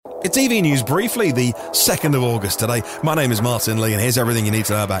It's EV News Briefly, the 2nd of August today. My name is Martin Lee, and here's everything you need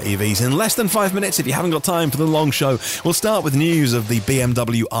to know about EVs in less than 5 minutes if you haven't got time for the long show. We'll start with news of the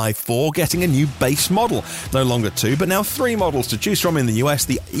BMW i4 getting a new base model. No longer 2, but now 3 models to choose from in the US.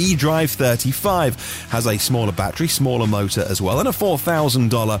 The eDrive 35 has a smaller battery, smaller motor as well, and a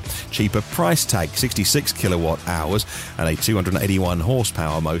 $4,000 cheaper price tag, 66 kilowatt hours and a 281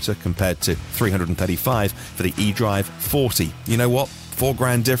 horsepower motor compared to 335 for the eDrive 40. You know what?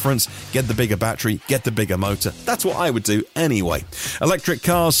 $4,000 difference, get the bigger battery, get the bigger motor. That's what I would do anyway. Electric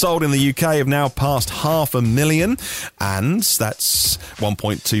cars sold in the UK have now passed 500,000, and that's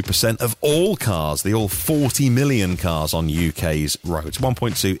 1.2% of all cars, the all 40 million cars on UK's roads.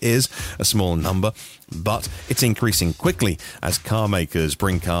 1.2 is a small number, but it's increasing quickly as car makers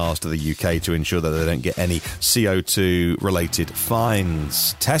bring cars to the UK to ensure that they don't get any CO2-related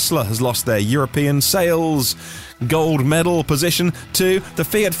fines. Tesla has lost their European sales gold medal position to the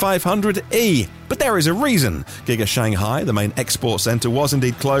Fiat 500e. But there is a reason. Giga Shanghai, the main export centre, was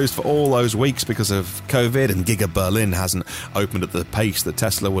indeed closed for all those weeks because of COVID, and Giga Berlin hasn't opened at the pace that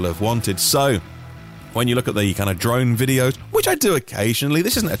Tesla will have wanted. So when you look at the kind of drone videos, which I do occasionally,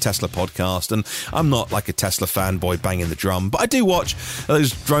 this isn't a Tesla podcast, and I'm not like a Tesla fanboy banging the drum, but I do watch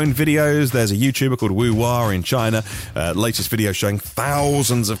those drone videos. There's a YouTuber called Wu Hua in China, latest video showing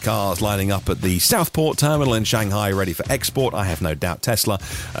thousands of cars lining up at the Southport terminal in Shanghai ready for export. I have no doubt Tesla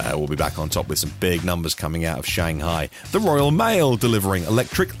will be back on top with some big numbers coming out of Shanghai. The Royal Mail delivering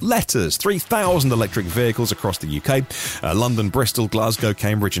electric letters, 3,000 electric vehicles across the UK, London, Bristol, Glasgow,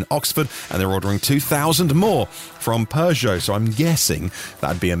 Cambridge and Oxford, and they're ordering 2,000 more from Peugeot. So I'm guessing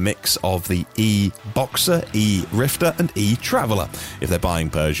that'd be a mix of the e-Boxer, e-Rifter and e-Traveller if they're buying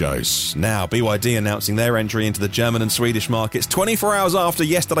Peugeots. Now, BYD announcing their entry into the German and Swedish markets 24 hours after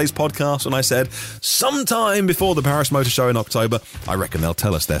yesterday's podcast when I said sometime before the Paris Motor Show in October. I reckon they'll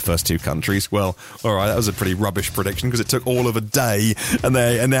tell us their first 2 countries. Well, all right, that was a pretty rubbish prediction because it took all of a day, and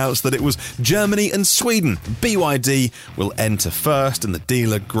they announced that it was Germany and Sweden. BYD will enter first, and the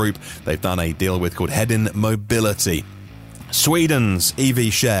dealer group they've done a deal with called Hedin Mobility. Sweden's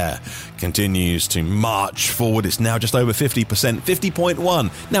EV share continues to march forward. It's now just over 50%,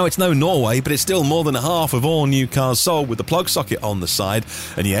 50.1. Now, it's no Norway, but it's still more than half of all new cars sold with the plug socket on the side.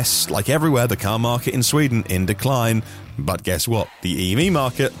 And yes, like everywhere, the car market in Sweden in decline. But guess what? The EV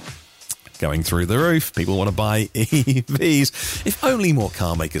market going through the roof. People want to buy EVs. If only more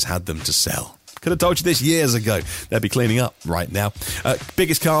car makers had them to sell. Could have told you this years ago. They'd be cleaning up right now.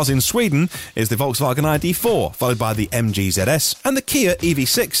 Biggest cars in Sweden is the Volkswagen ID4, followed by the MG ZS and the Kia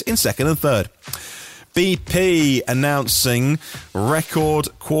EV6 in second and third. BP announcing record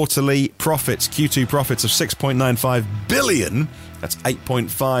quarterly profits, Q2 profits of $6.95 billion. That's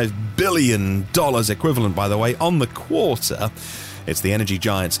 $8.5 billion equivalent, by the way, on the quarter. It's the energy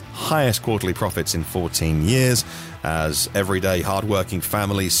giant's highest quarterly profits in 14 years, as everyday hard-working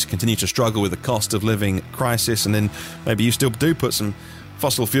families continue to struggle with the cost of living crisis. And then maybe you still do put some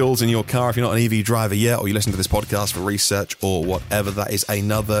fossil fuels in your car if you're not an EV driver yet, or you listen to this podcast for research or whatever. That is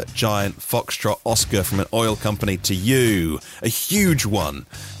another giant foxtrot Oscar from an oil company to you. A huge one.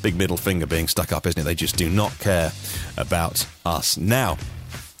 Big middle finger being stuck up, isn't it? They just do not care about us. Now,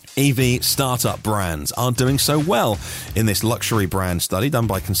 EV startup brands aren't doing so well in this luxury brand study done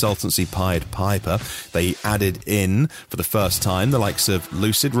by consultancy Pied Piper. They added in, for the first time, the likes of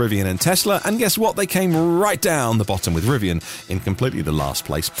Lucid, Rivian and Tesla, and guess what? They came right down the bottom with Rivian in completely the last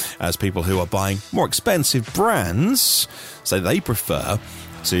place, as people who are buying more expensive brands say they prefer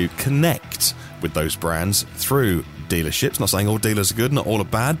to connect with those brands through dealerships. Not saying all dealers are good, not all are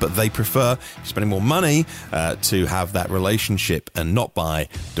bad, but they prefer spending more money to have that relationship and not buy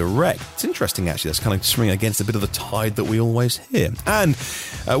direct. It's interesting, actually. That's kind of swinging against a bit of the tide that we always hear. And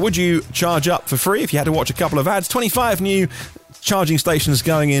would you charge up for free if you had to watch a couple of ads? 25 new charging stations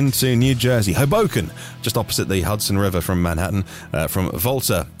going into New Jersey, Hoboken, just opposite the Hudson River from Manhattan, from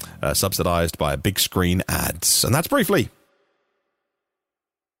Volta, subsidized by big screen ads. And that's briefly.